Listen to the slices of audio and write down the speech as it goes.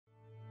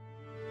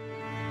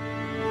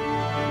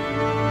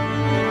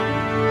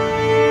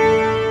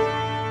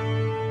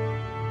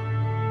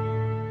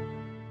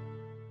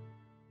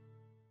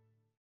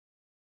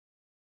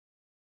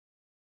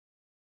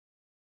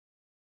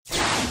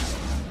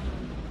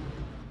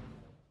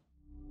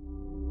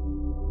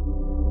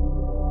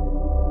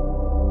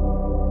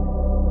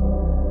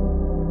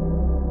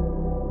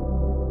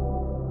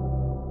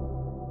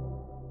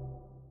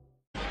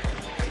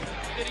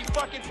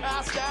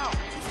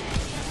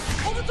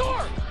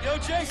Yo,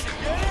 Jason,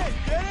 get in,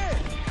 get in!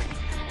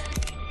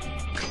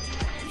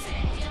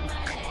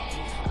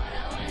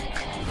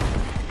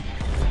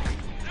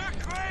 You're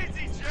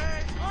crazy,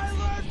 Jay! I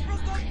learned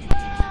from the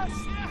past!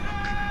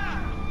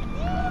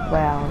 Yeah!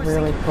 Wow,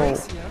 really cool.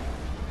 Crazy,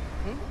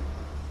 huh?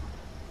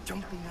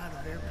 Jumping out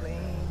of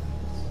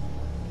airplanes.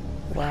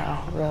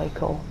 Wow, really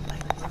cool.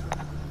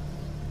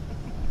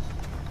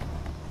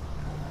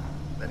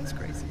 That is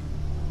crazy.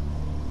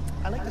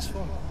 I like this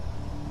phone.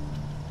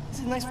 This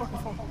is a nice fucking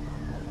phone.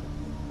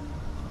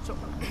 So,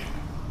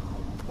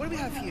 what do we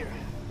have here?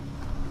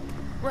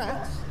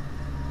 Grant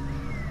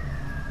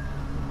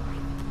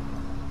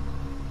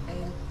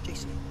and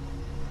Jason.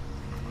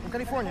 From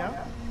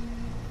California,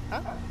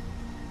 huh?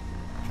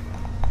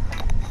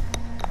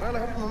 Well, I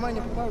hope Mama and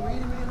your Papa really,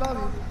 really love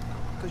you.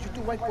 Because you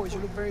two white boys, you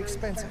look very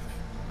expensive.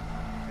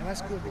 And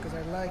that's good because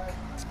I like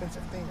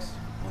expensive things.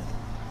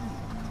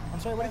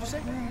 I'm sorry, what did you say?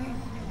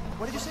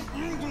 What did you say?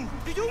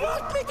 Do you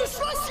want me to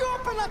slice you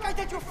open like I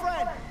did your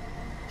friend?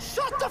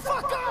 Shut the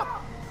fuck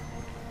up!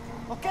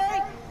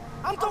 Okay?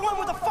 I'm the one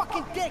with the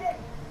fucking dick.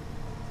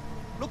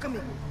 Look at me.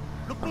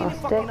 Look me in the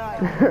fucking eye.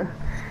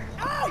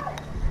 Hey!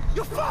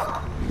 You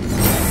fuck!